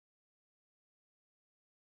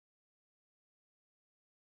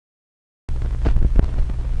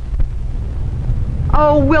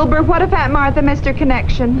Oh, Wilbur, what if Aunt Martha missed her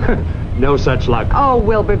connection? No such luck. Oh,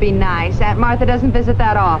 Wilbur, be nice. Aunt Martha doesn't visit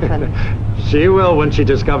that often. She will when she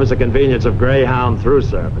discovers the convenience of Greyhound through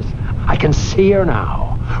service. I can see her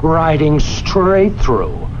now, riding straight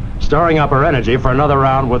through, storing up her energy for another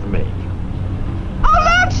round with me.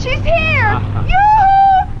 Oh, look, she's here!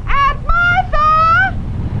 Yoo-hoo! Aunt Martha!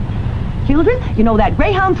 Children, you know that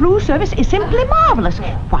Greyhound through service is simply marvelous.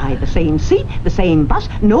 Why, the same seat, the same bus,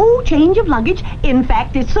 no change of luggage. In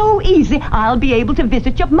fact, it's so easy, I'll be able to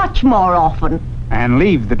visit you much more often. And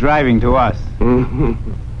leave the driving to us.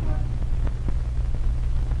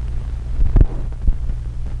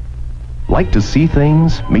 Like to see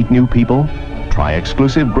things, meet new people? Try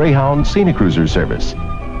exclusive Greyhound Scenic Cruiser service.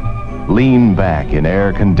 Lean back in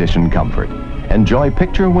air-conditioned comfort. Enjoy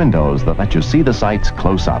picture windows that let you see the sights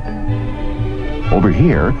close up. Over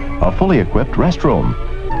here, a fully equipped restroom.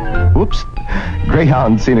 Whoops.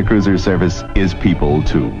 Greyhound Scenic Cruiser service is people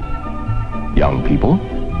too. Young people,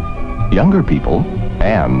 younger people,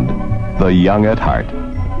 and the young at heart.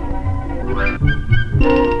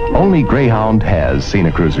 Only Greyhound has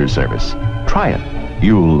Scenic Cruiser service. Try it.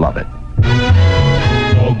 You'll love it.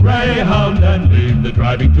 Go Greyhound and leave the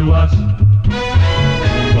driving to us.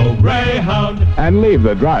 Go Greyhound and leave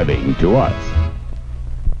the driving to us.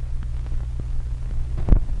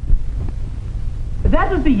 That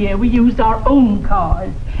was the year we used our own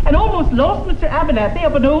cars and almost lost Mr. Abernathy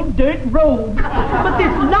up an old dirt road. But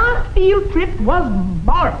this last field trip was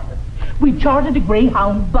marvelous. We chartered a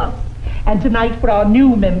Greyhound bus. And tonight, for our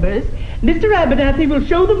new members, Mr. Abernathy will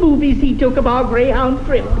show the movies he took of our Greyhound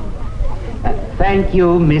trip. Thank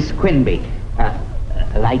you, Miss Quinby.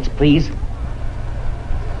 Lights, please.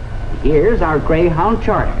 Here's our Greyhound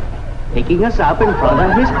charter, picking us up in front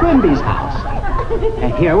of Miss Quimby's house.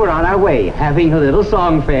 And here we're on our way, having a little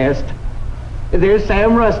song fest. There's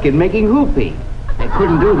Sam Ruskin making whoopee. They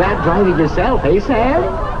couldn't do that driving yourself, eh, Sam?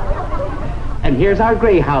 And here's our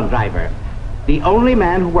Greyhound driver, the only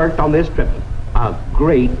man who worked on this trip. A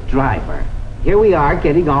great driver. Here we are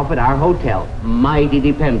getting off at our hotel. Mighty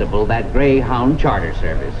dependable, that Greyhound charter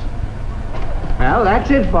service. Well,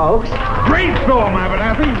 that's it, folks. Great film,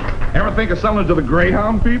 Abernathy. Ever think of selling it to the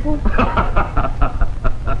Greyhound people?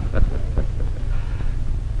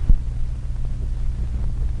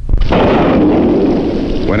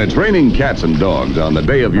 When it's raining cats and dogs on the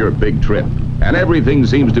day of your big trip, and everything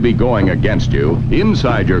seems to be going against you,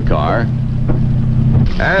 inside your car,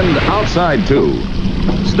 and outside too,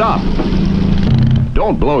 stop.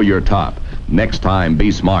 Don't blow your top. Next time, be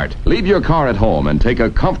smart. Leave your car at home and take a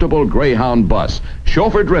comfortable Greyhound bus,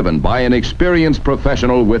 chauffeur-driven by an experienced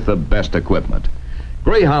professional with the best equipment.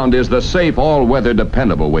 Greyhound is the safe, all-weather,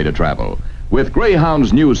 dependable way to travel. With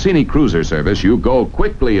Greyhound's new Scenic Cruiser service, you go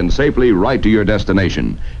quickly and safely right to your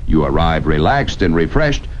destination. You arrive relaxed and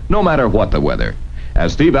refreshed, no matter what the weather.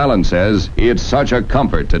 As Steve Allen says, it's such a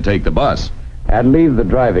comfort to take the bus. And leave the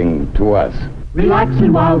driving to us.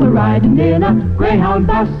 Relaxing while we're riding in a Greyhound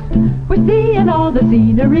bus. We're seeing all the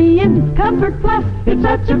scenery in Comfort Plus. It's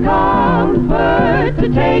such a comfort to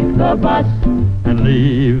take the bus. and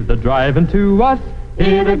leave the driving to us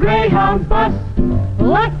in a Greyhound bus.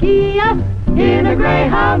 Lucky us in a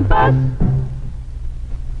Greyhound bus.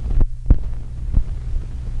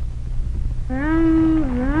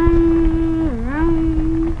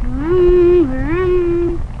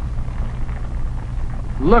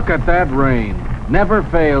 Look at that rain. Never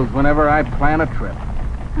fails whenever I plan a trip.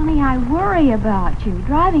 Honey, I worry about you,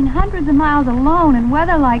 driving hundreds of miles alone in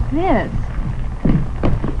weather like this.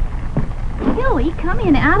 Billy, come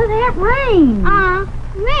in out of that rain.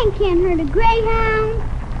 Rain can't hurt a Greyhound.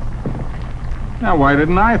 Now, why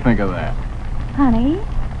didn't I think of that? Honey,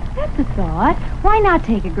 that's a thought. Why not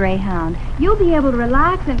take a Greyhound? You'll be able to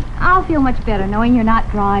relax, and I'll feel much better knowing you're not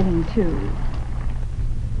driving, too.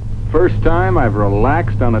 First time I've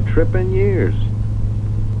relaxed on a trip in years.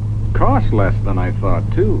 Cost less than I thought,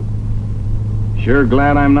 too. Sure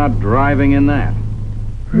glad I'm not driving in that.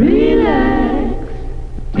 Relax.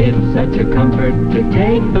 It's such a comfort to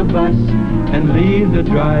take the bus and leave the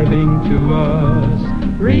driving to us.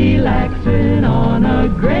 Relaxing on a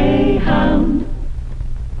Greyhound.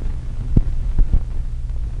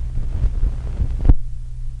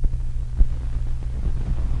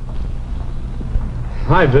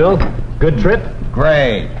 Hi, Bill. Good trip?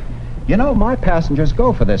 Great. You know, my passengers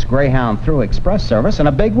go for this Greyhound Through Express service in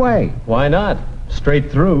a big way. Why not?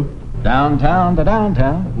 Straight through. Downtown to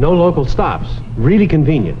downtown. No local stops. Really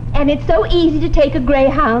convenient. And it's so easy to take a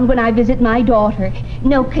Greyhound when I visit my daughter.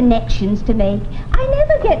 No connections to make. I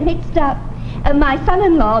never get mixed up. My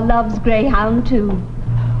son-in-law loves Greyhound, too.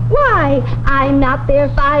 Why, I'm not there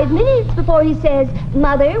 5 minutes before he says,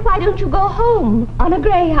 Mother, why don't you go home on a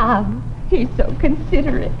Greyhound? He's so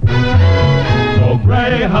considerate. Go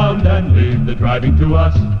Greyhound and leave the driving to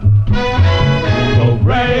us. Go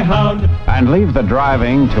Greyhound And leave the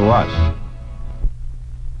driving to us.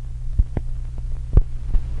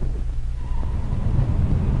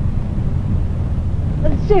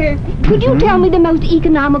 Sir, could you tell me the most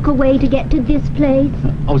economical way to get to this place?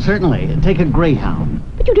 Oh, certainly. Take a Greyhound.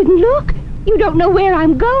 But you didn't look. You don't know where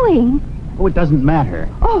I'm going. Oh, it doesn't matter.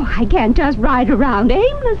 Oh, I can't just ride around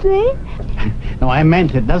aimlessly. No, I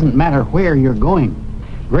meant it doesn't matter where you're going.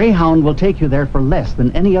 Greyhound will take you there for less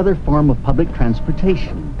than any other form of public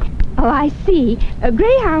transportation. Oh, I see. A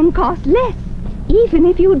Greyhound costs less, even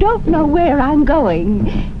if you don't know where I'm going.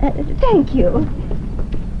 Thank you.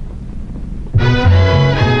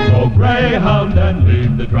 Go Greyhound and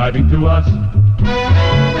leave the driving to us.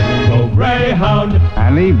 Go Greyhound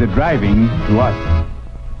And leave the driving to us.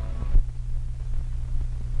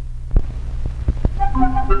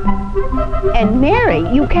 And Mary,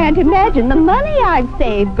 you can't imagine the money I've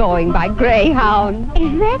saved going by Greyhound.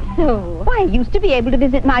 Is that so? Why, I used to be able to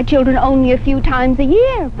visit my children only a few times a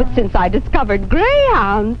year, but since I discovered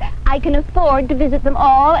Greyhound, I can afford to visit them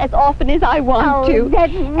all as often as I want to.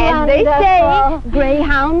 That's and they say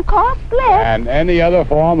Greyhound costs less. And any other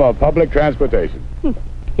form of public transportation.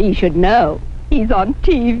 He should know. He's on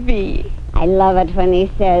TV. I love it when he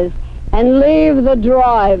says, and leave the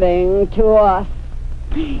driving to us.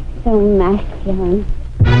 So masculine.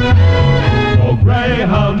 Go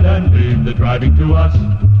Greyhound and leave the driving to us.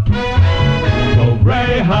 Go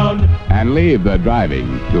Greyhound And leave the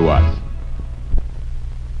driving to us.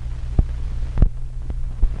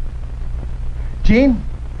 Gene,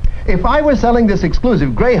 if I were selling this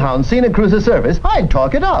exclusive Greyhound Scenic Cruiser service, I'd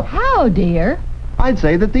talk it up. How, dear? I'd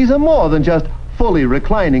say that these are more than just fully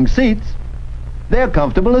reclining seats. They're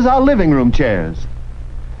comfortable as our living room chairs.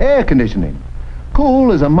 Air conditioning,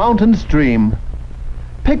 cool as a mountain stream.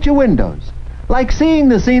 Picture windows, like seeing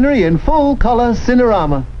the scenery in full-color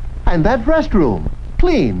Cinerama. And that restroom,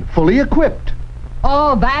 clean, fully equipped.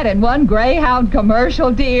 All that in one Greyhound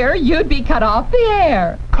commercial, dear. You'd be cut off the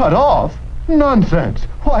air. Cut off? Nonsense.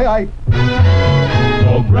 Why,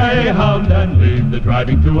 Go Greyhound and leave the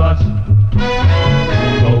driving to us.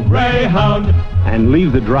 Go Greyhound And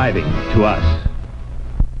leave the driving to us.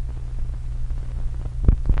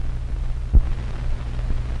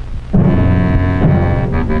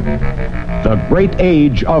 The great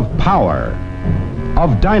age of power,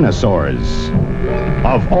 of dinosaurs,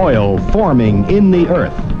 of oil forming in the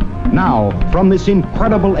earth. Now, from this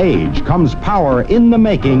incredible age comes power in the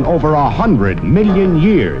making over 100 million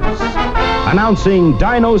years. Announcing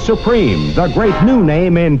Dino Supreme, the great new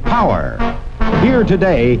name in power. Here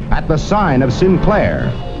today at the sign of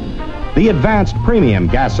Sinclair. The advanced premium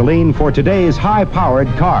gasoline for today's high-powered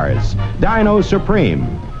cars, Dino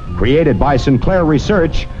Supreme. Created by Sinclair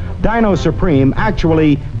Research, Dino Supreme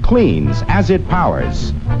actually cleans as it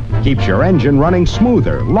powers. Keeps your engine running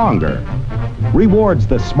smoother, longer. Rewards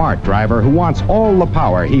the smart driver who wants all the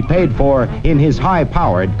power he paid for in his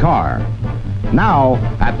high-powered car. Now,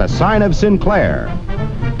 at the sign of Sinclair,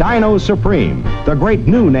 Dino Supreme, the great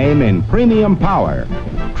new name in premium power.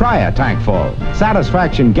 Try a tankful.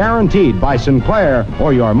 Satisfaction guaranteed by Sinclair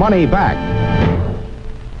or your money back.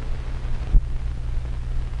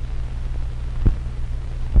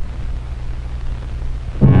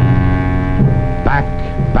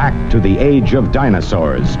 Back to the age of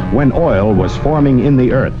dinosaurs, when oil was forming in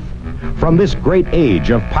the earth. From this great age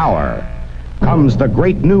of power comes the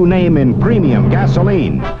great new name in premium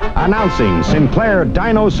gasoline, announcing Sinclair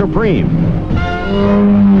Dino Supreme.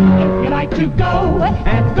 If you like to go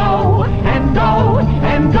and go and go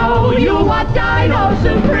and go, you want Dino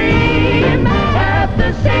Supreme at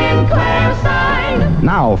the Sinclair sign.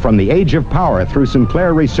 Now, from the age of power through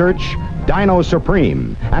Sinclair Research, Dino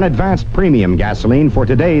Supreme, an advanced premium gasoline for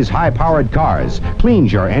today's high-powered cars.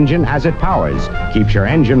 Cleans your engine as it powers. Keeps your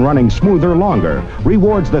engine running smoother longer.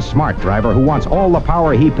 Rewards the smart driver who wants all the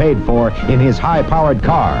power he paid for in his high-powered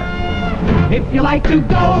car. If you like to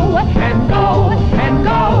go and go and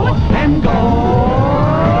go and go,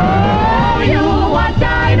 you want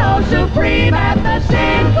Dino Supreme at the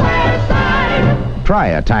Sinclair sign. Try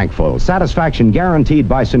a tankful. Satisfaction guaranteed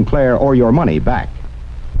by Sinclair or your money back.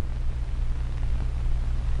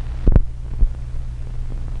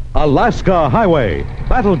 Alaska Highway,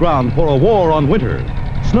 battleground for a war on winter.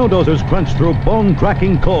 Snowdozers crunch through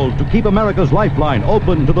bone-cracking cold to keep America's lifeline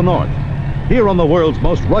open to the north. Here on the world's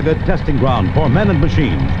most rugged testing ground for men and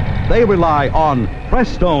machines, they rely on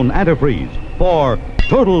Prestone antifreeze for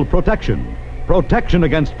total protection. Protection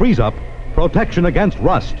against freeze-up, protection against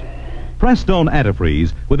rust. Prestone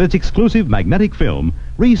Antifreeze, with its exclusive magnetic film,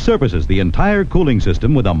 resurfaces the entire cooling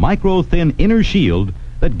system with a micro-thin inner shield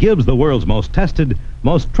that gives the world's most tested,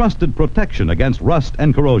 most trusted protection against rust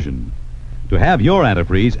and corrosion. To have your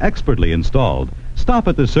antifreeze expertly installed, stop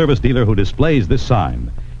at the service dealer who displays this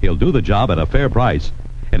sign. He'll do the job at a fair price,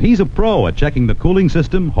 and he's a pro at checking the cooling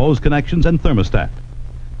system, hose connections, and thermostat.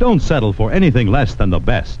 Don't settle for anything less than the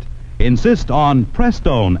best. Insist on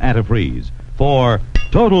Prestone Antifreeze for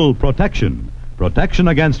total protection. Protection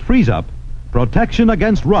against freeze-up, protection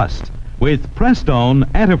against rust with Prestone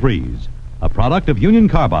Antifreeze, a product of Union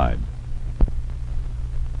Carbide.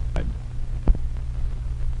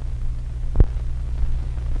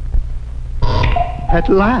 At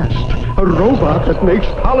last, a robot that makes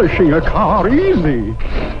polishing a car easy.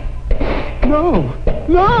 No,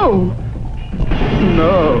 no,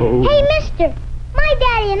 no. Hey, mister, my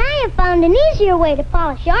daddy and I have found an easier way to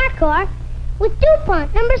polish our car with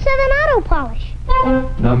DuPont number 7 Auto Polish.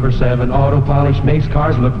 Number 7 Auto Polish makes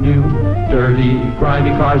cars look new. Dirty,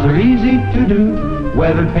 grimy cars are easy to do.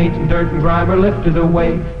 Weathered paint and dirt and grime are lifted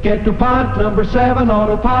away. Get DuPont number 7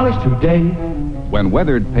 Auto Polish today. When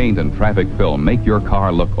weathered paint and traffic film make your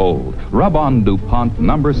car look old, rub on DuPont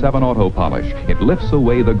number 7 Auto Polish. It lifts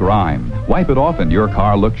away the grime. Wipe it off and your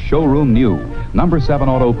car looks showroom new. Number 7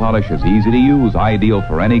 Auto Polish is easy to use, ideal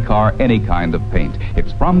for any car, any kind of paint.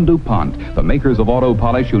 It's from DuPont, the makers of auto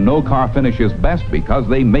polish who know car finishes best because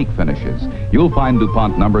they make finishes. You'll find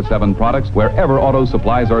DuPont number 7 products wherever auto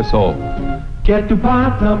supplies are sold. Get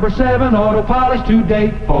DuPont number 7 Auto Polish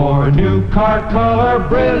today for a new car color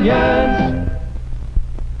brilliance.